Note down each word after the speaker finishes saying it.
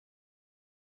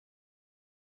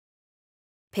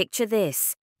Picture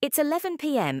this. It's 11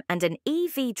 p.m. and an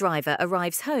EV driver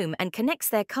arrives home and connects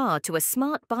their car to a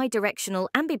smart bidirectional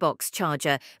ambibox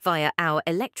charger via our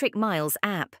Electric Miles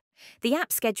app. The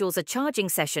app schedules a charging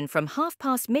session from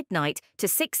midnight to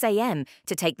 6 a.m.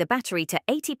 to take the battery to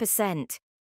 80%.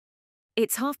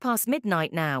 It's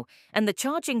midnight now, and the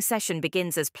charging session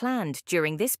begins as planned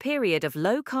during this period of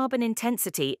low carbon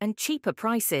intensity and cheaper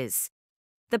prices.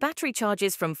 The battery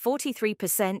charges from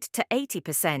 43% to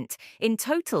 80%, in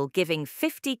total giving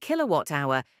 50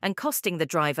 kilowatt-hour and costing the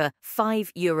driver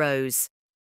 €5.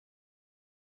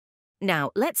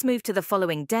 Now, let's move to the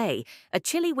following day, a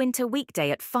chilly winter weekday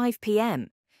at 5 p.m.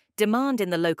 Demand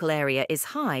in the local area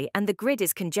is high and the grid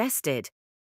is congested.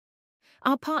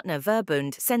 Our partner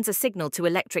Verbund sends a signal to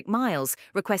Electric Miles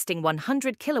requesting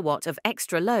 100 kilowatt of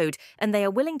extra load, and they are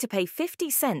willing to pay 50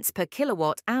 cents per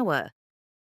kilowatt-hour.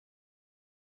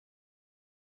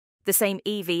 The same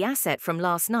EV asset from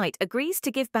last night agrees to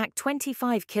give back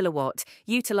 25 kilowatt,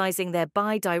 utilizing their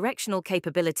bi-directional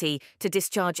capability to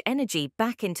discharge energy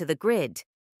back into the grid.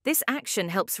 This action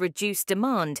helps reduce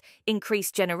demand,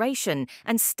 increase generation,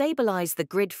 and stabilize the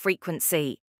grid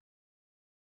frequency.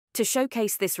 To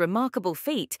showcase this remarkable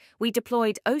feat, we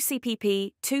deployed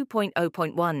OCPP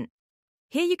 2.0.1.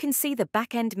 Here you can see the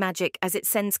back-end magic as it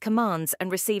sends commands and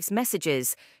receives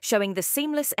messages, showing the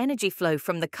seamless energy flow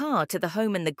from the car to the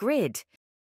home and the grid.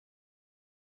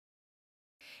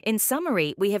 In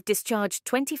summary, we have discharged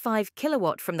 25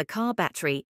 kilowatt from the car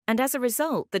battery, and as a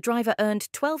result, the driver earned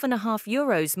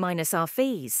 €12.50 minus our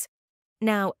fees.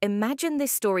 Now, imagine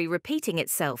this story repeating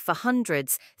itself for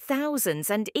hundreds, thousands,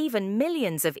 and even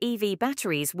millions of EV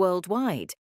batteries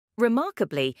worldwide.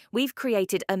 Remarkably, we've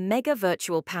created a mega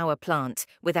virtual power plant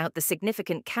without the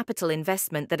significant capital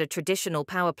investment that a traditional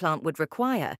power plant would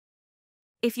require.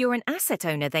 If you're an asset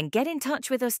owner, then get in touch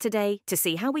with us today to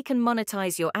see how we can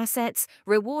monetize your assets,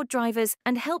 reward drivers,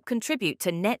 and help contribute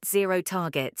to net zero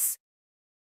targets.